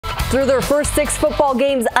Through their first 6 football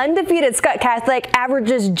games, undefeated Skutt Catholic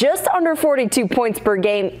averages just under 42 points per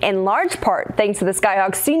game, in large part thanks to the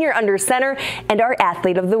Skyhawks senior under center and our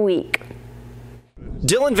athlete of the week.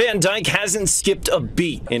 Dyke hasn't skipped a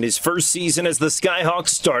beat in his first season as the Skyhawks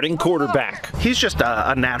starting quarterback. He's just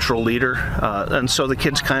a natural leader, and so the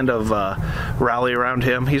kids kind of rally around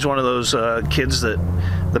him. He's one of those kids that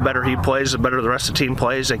the better he plays, the better the rest of the team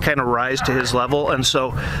plays. They kind of rise to his level, and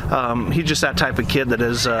so he's just that type of kid that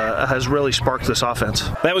has really sparked this offense.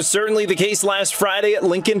 That was certainly the case last Friday at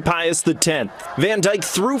Lincoln Pius X. Dyke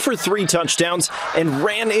threw for 3 touchdowns and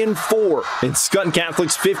ran in 4 in Skutt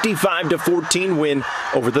Catholic's 55-14 win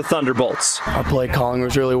over the Thunderbolts. Our play calling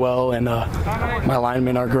was really well, and my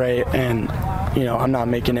linemen are great, and I'm not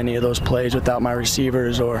making any of those plays without my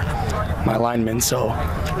receivers or my linemen, so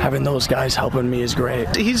having those guys helping me is great.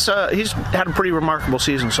 He's had a pretty remarkable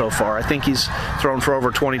season so far. I think he's thrown for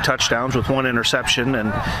over 20 touchdowns with 1 interception,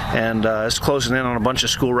 and is closing in on a bunch of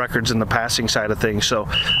school records in the passing side of things. So,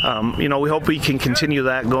 we hope we can continue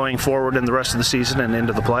that going forward in the rest of the season and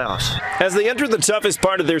into the playoffs. As they enter the toughest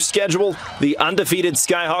part of their schedule, the undefeated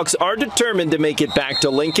Skyhawks are determined to make it back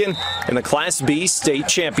to Lincoln in the Class B state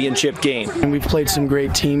championship game. And we've played some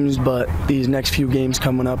great teams, but these next few games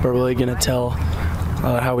coming up are really going to tell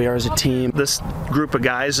how we are as a team. This group of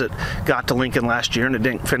guys that got to Lincoln last year and it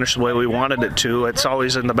didn't finish the way we wanted it to, it's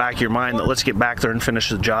always in the back of your mind that let's get back there and finish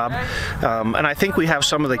the job. And I think we have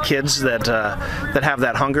some of the kids that have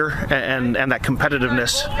that hunger and that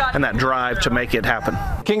competitiveness and that drive to make it happen.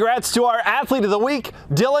 Congrats to our athlete of the week,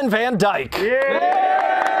 Dyke.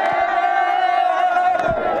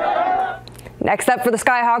 Next up for the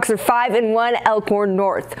Skyhawks are 5-1 Elkhorn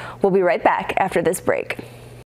North. We'll be right back after this break.